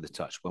after the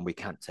touch when we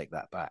can't take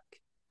that back.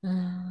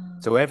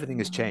 Uh, So everything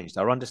has changed.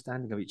 Our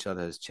understanding of each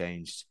other has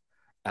changed.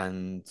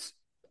 and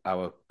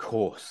our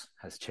course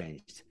has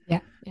changed.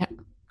 Yeah. Yeah.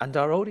 And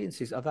our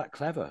audiences are that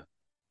clever.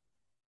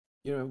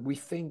 We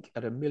think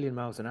at a million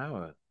miles an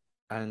hour.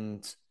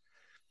 And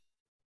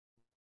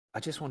I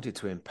just wanted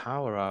to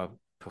empower our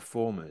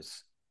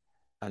performers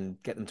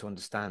and get them to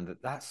understand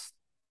that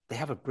they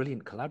have a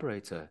brilliant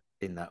collaborator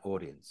in that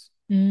audience,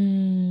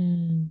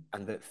 and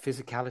that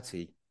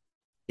physicality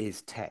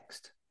is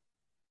text,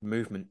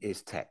 movement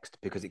is text,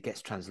 because it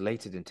gets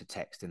translated into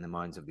text in the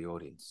minds of the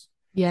audience.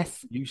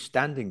 Yes. You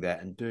standing there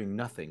and doing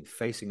nothing,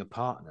 facing a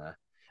partner,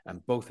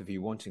 and both of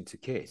you wanting to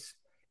kiss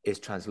is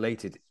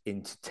translated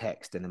into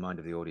text in the mind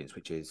of the audience,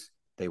 which is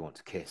they want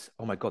to kiss.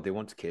 Oh my God, they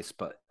want to kiss,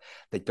 but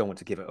they don't want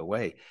to give it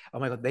away. Oh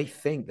my God, they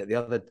think that the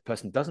other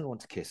person doesn't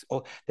want to kiss,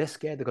 or they're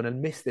scared they're going to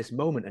miss this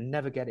moment and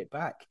never get it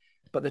back,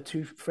 but they're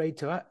too afraid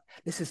to act.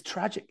 This is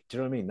tragic. Do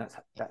you know what I mean?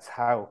 That's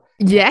how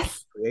Yes.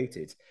 it's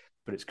created,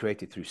 but it's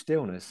created through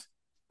stillness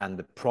and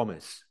the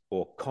promise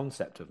or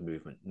concept of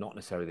movement, not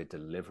necessarily the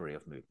delivery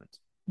of movement.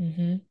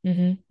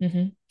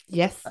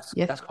 Yes.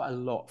 That's quite a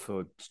lot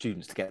for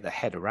students to get their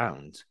head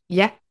around.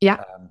 Yeah.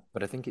 Yeah.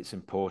 But I think it's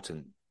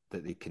important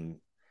that they can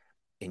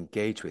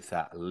engage with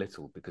that a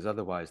little, because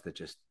otherwise they're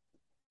just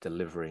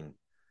delivering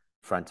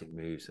frantic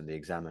moves and the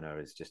examiner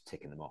is just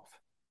ticking them off.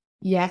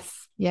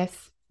 Yes.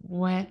 Yes.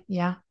 Well,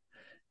 yeah.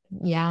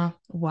 Yeah.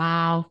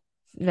 Wow.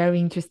 Very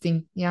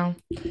interesting. Yeah.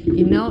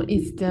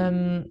 It's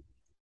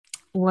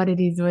what it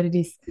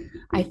is.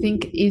 I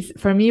think is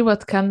for me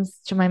what comes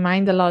to my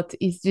mind a lot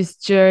is this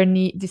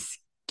journey, this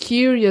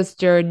curious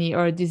journey,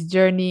 or this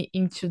journey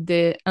into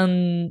the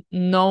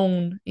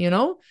unknown,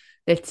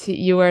 that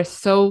you are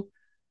so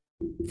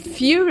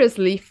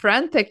furiously,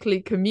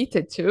 frantically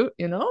committed to,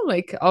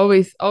 like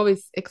always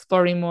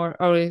exploring more,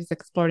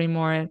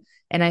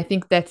 and I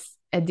think that's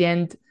at the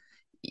end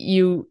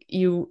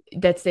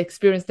that's the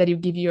experience that you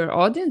give your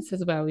audience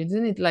as well,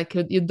 isn't it? Like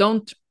you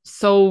don't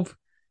solve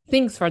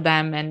things for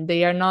them, and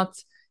they are not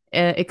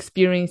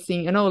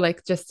experiencing,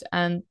 like just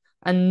an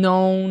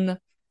unknown,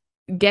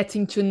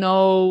 getting to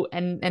know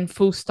and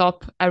full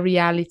stop a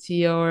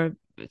reality or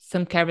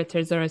some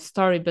characters or a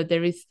story, but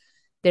there is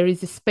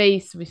a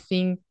space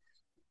within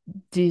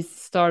this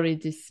story,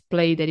 this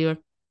play that you're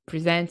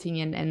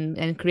presenting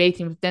and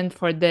creating then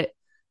for the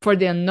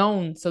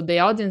unknown. So the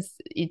audience,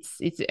 it's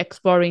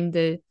exploring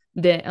the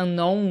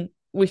unknown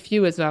with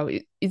you as well,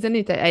 isn't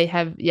it? I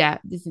have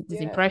this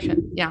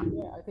impression. Yeah,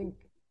 I think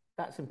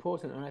that's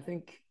important. And I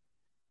think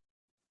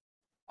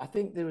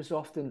there is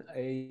often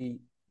a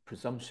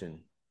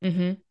presumption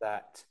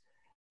that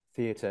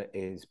theatre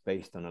is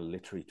based on a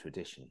literary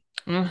tradition.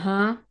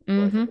 Whereas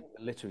I think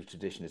the literary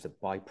tradition is a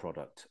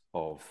byproduct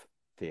of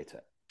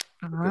theatre,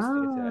 because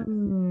theatre,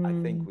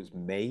 I think, was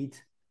made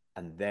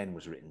and then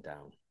was written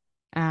down,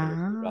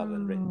 rather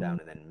than written down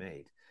and then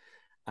made.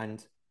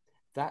 And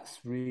that's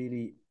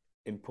really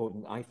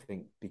important, I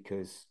think,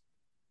 because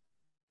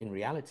in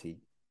reality,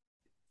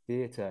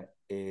 theatre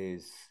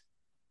is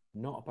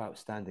not about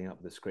standing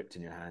up with a script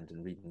in your hand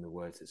and reading the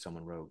words that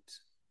someone wrote,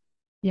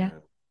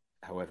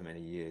 however many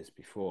years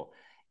before.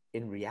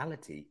 In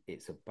reality,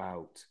 it's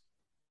about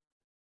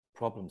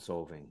problem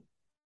solving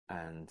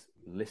and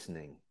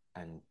listening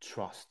and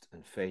trust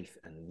and faith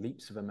and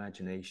leaps of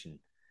imagination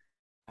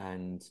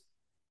and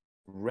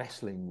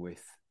wrestling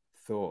with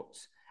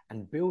thoughts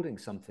and building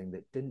something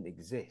that didn't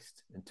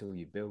exist until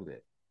you build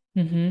it,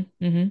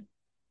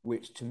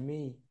 which to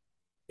me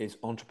is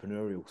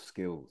entrepreneurial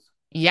skills.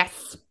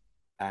 Yes.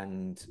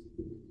 And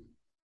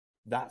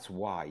that's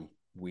why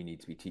we need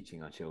to be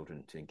teaching our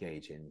children to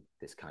engage in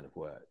this kind of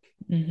work,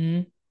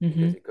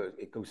 because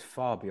it goes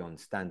far beyond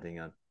standing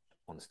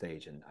on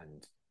stage and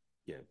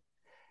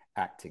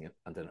acting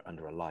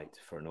under a light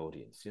for an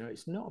audience.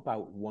 It's not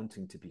about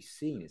wanting to be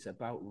seen. It's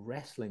about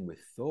wrestling with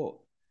thought.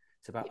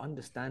 It's about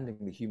understanding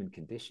the human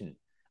condition,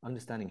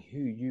 understanding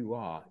who you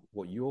are,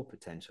 what your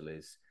potential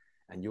is,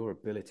 and your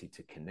ability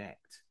to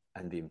connect,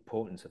 and the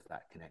importance of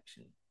that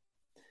connection.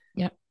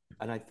 Yeah.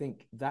 And I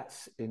think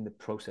that's in the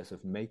process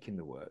of making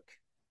the work.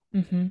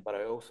 But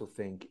I also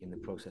think in the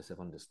process of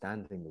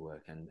understanding the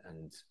work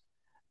and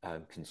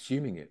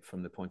consuming it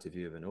from the point of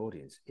view of an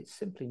audience, it's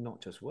simply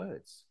not just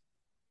words.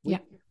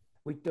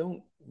 We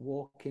don't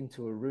walk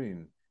into a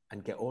room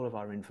and get all of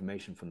our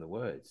information from the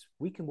words.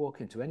 We can walk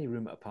into any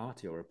room at a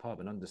party or a pub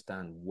and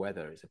understand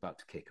whether it's about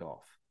to kick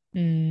off,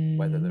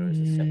 whether there is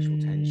a sexual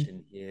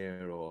tension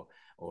here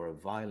or a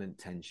violent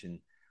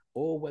tension,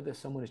 or whether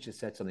someone has just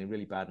said something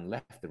really bad and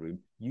left the room.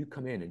 You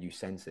come in and you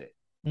sense it.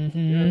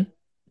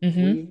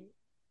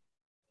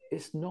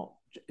 It's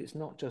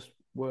not just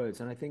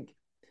words. And I think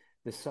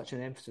there's such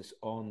an emphasis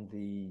on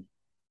the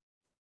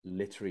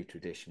literary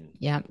tradition,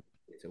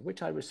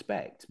 which I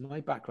respect. My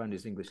background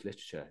is English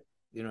literature.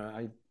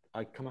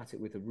 I come at it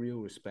with a real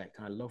respect,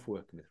 and I love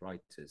working with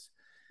writers.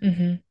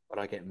 But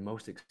I get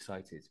most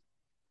excited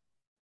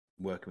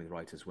working with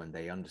writers when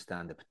they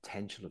understand the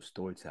potential of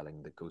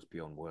storytelling that goes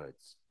beyond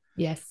words.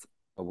 Yes.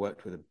 I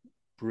worked with a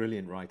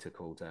brilliant writer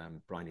called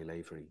Bryony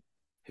Lavery,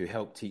 who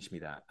helped teach me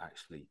that,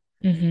 actually.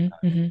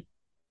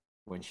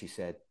 When she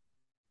said,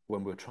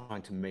 when we were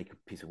trying to make a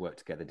piece of work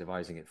together,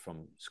 devising it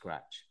from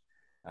scratch,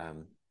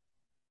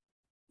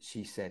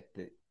 she said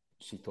that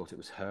she thought it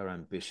was her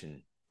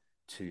ambition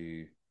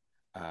to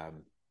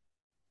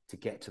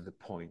get to the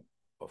point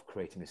of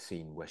creating a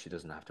scene where she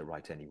doesn't have to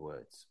write any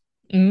words.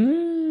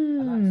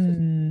 And that's just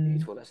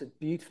beautiful. That's a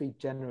beautifully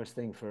generous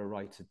thing for a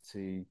writer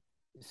to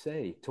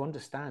say, to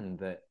understand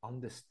that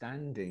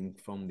understanding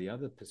from the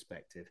other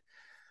perspective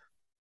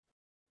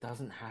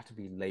doesn't have to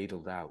be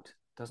ladled out,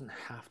 doesn't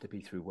have to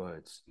be through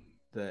words,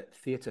 that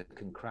theatre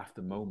can craft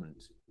the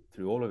moment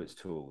through all of its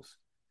tools.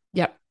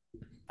 Yep.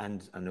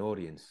 And an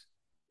audience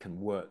can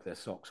work their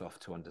socks off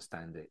to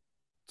understand it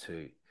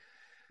too.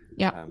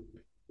 Yeah.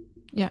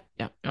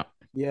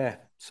 Yeah.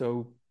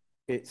 So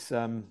it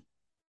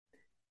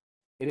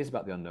is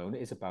about the unknown.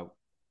 It is about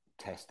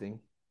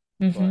testing,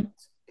 but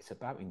it's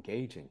about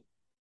engaging,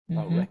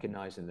 about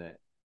recognizing that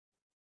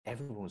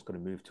everyone's got to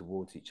move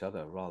towards each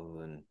other rather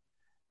than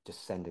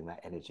just sending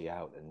that energy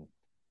out and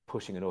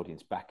pushing an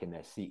audience back in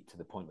their seat to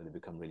the point where they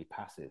become really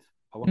passive.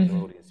 I want the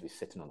audience to be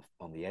sitting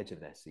on the edge of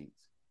their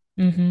seats.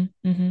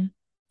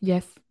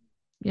 Yes.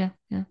 Yeah.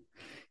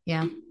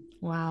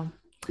 Wow.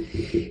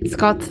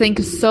 Scott, thank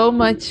you so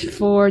much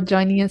for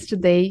joining us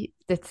today.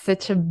 That's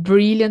such a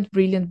brilliant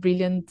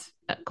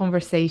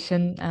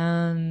conversation.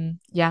 I'm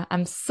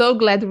so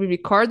glad we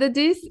recorded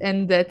this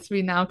and that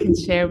we now can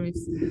share with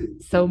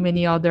so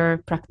many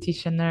other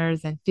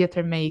practitioners and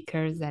theater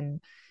makers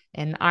and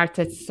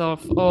artists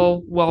of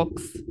all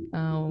walks,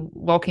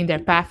 walking their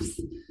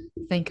paths.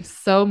 Thank you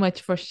so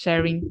much for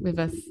sharing with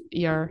us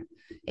your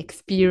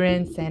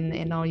experience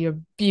and all your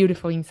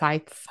beautiful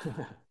insights.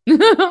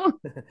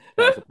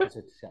 It's a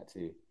pleasure to chat to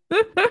you.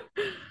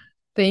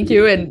 Thank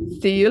you and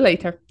see you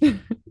later.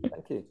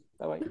 Thank you.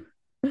 Bye-bye.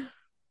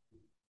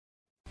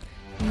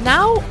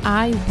 Now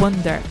I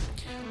wonder,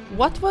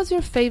 what was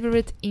your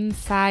favorite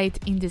insight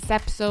in this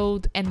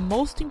episode, and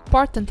most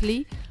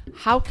importantly,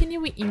 how can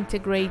you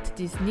integrate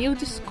this new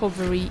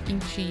discovery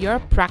into your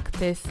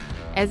practice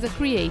as a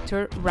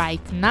creator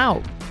right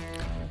now?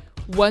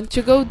 Want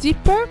to go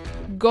deeper?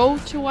 Go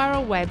to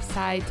our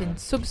website and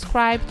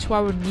subscribe to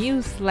our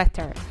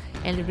newsletter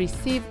and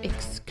receive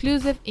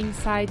exclusive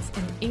insights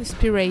and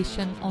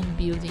inspiration on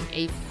building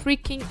a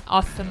freaking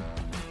awesome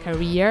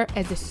career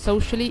as a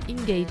socially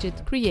engaged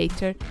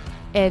creator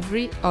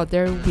every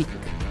other week.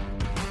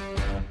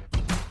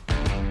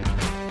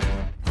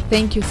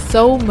 Thank you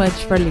so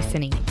much for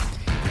listening.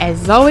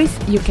 As always,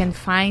 you can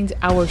find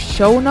our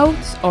show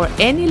notes or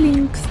any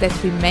links that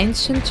we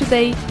mentioned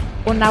today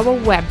on our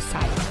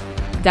website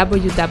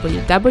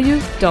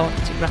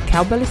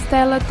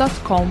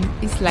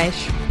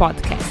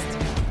www.raquelbalestella.com/podcast.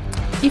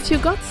 If you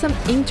got some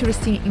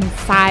interesting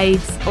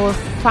insights or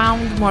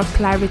found more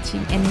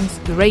clarity and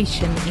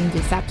inspiration in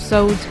this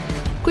episode,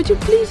 could you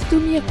please do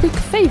me a quick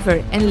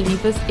favor and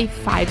leave us a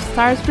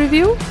 5-star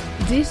review?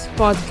 This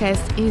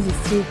podcast is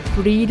still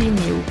pretty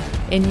new,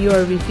 and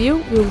your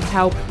review will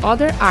help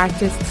other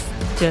artists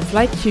just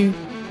like you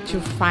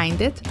to find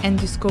it and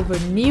discover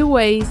new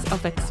ways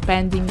of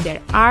expanding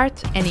their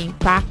art and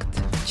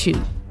impact too.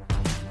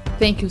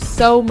 Thank you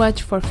so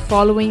much for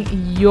following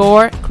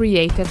your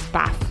creative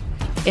path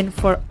and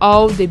for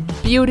all the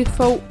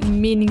beautiful,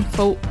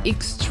 meaningful,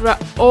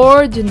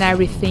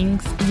 extraordinary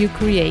things you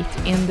create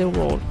in the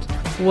world,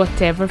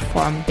 whatever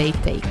form they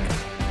take.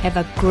 Have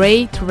a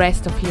great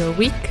rest of your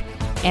week,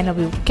 and I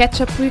will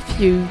catch up with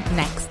you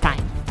next time.